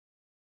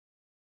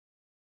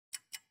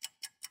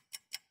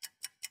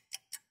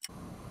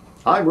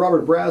I'm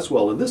Robert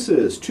Braswell, and this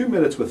is 2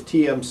 Minutes with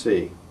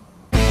TMC.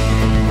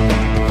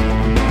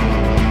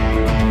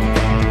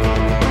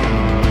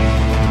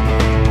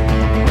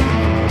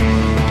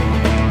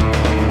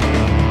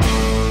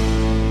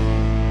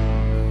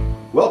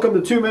 Welcome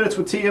to 2 Minutes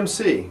with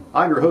TMC.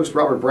 I'm your host,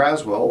 Robert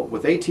Braswell,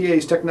 with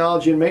ATA's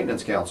Technology and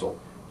Maintenance Council.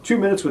 2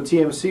 Minutes with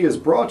TMC is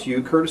brought to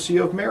you courtesy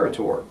of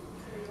Meritor.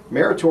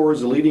 Meritor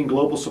is a leading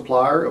global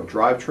supplier of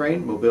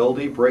drivetrain,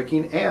 mobility,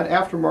 braking, and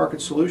aftermarket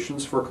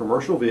solutions for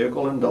commercial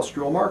vehicle and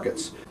industrial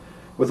markets.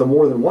 With a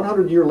more than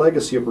 100-year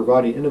legacy of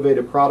providing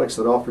innovative products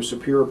that offer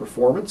superior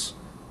performance,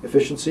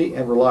 efficiency,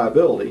 and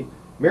reliability,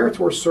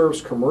 Meritor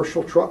serves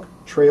commercial truck,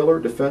 trailer,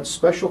 defense,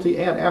 specialty,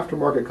 and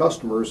aftermarket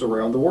customers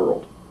around the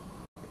world.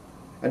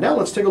 And now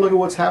let's take a look at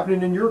what's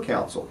happening in your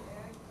council.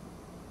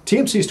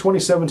 TMC's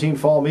 2017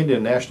 Fall Meeting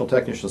and National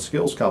Technician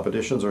Skills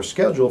Competitions are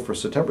scheduled for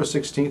September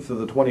 16th to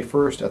the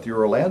 21st at the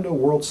Orlando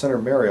World Center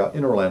Marriott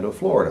in Orlando,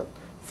 Florida.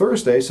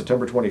 Thursday,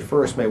 September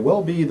 21st, may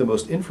well be the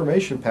most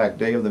information-packed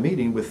day of the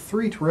meeting with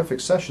 3 terrific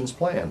sessions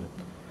planned.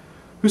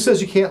 Who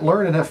says you can't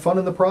learn and have fun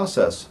in the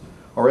process?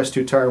 Our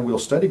S2 Tire and Wheel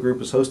Study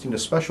Group is hosting a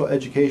special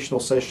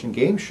educational session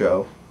game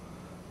show,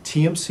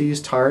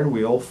 TMC's Tire and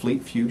Wheel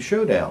Fleet Feud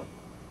Showdown.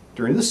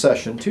 During this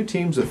session, 2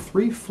 teams of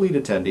 3 fleet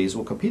attendees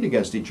will compete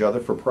against each other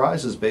for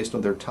prizes based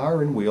on their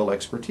tire and wheel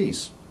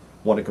expertise.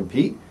 Want to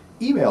compete?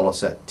 Email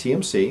us at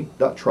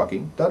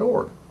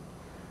tmc.trucking.org.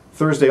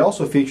 Thursday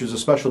also features a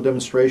special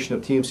demonstration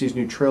of TMC's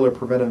new Trailer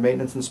Preventive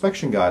Maintenance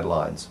Inspection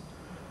Guidelines.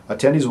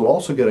 Attendees will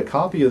also get a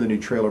copy of the new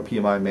Trailer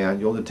PMI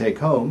Manual to take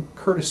home,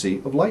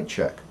 courtesy of Light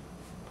Check.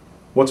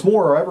 What's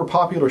more, our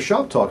ever-popular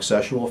Shop Talk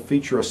session will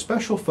feature a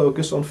special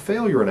focus on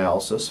failure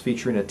analysis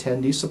featuring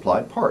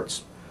attendee-supplied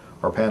parts.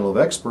 Our panel of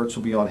experts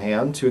will be on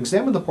hand to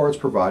examine the parts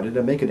provided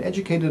and make an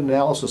educated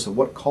analysis of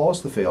what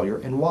caused the failure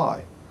and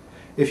why.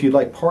 If you'd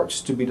like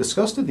parts to be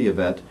discussed at the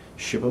event,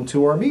 ship them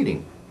to our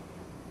meeting.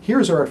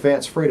 Here's our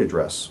advanced freight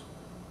address.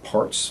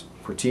 Parts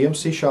for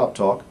TMC Shop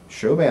Talk,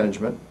 Show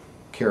Management,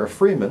 Kara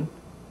Freeman,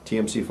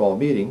 TMC Fall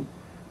Meeting,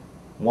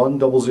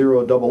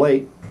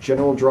 10088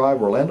 General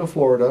Drive, Orlando,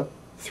 Florida,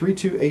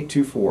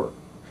 32824.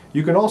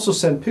 You can also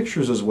send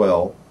pictures as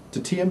well to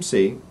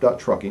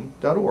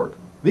tmc.trucking.org.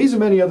 These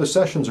and many other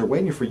sessions are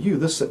waiting for you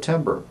this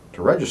September.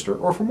 To register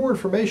or for more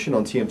information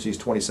on TMC's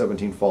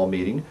 2017 Fall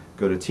Meeting,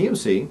 go to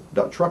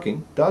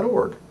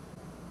tmc.trucking.org.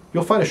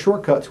 You'll find a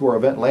shortcut to our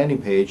event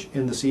landing page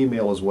in this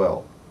email as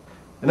well.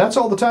 And that's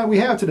all the time we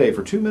have today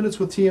for 2 Minutes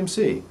with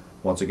TMC.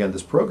 Once again,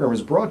 this program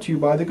is brought to you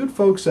by the good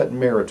folks at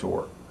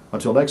Meritor.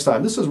 Until next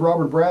time, this is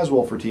Robert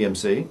Braswell for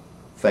TMC.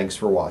 Thanks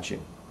for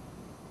watching.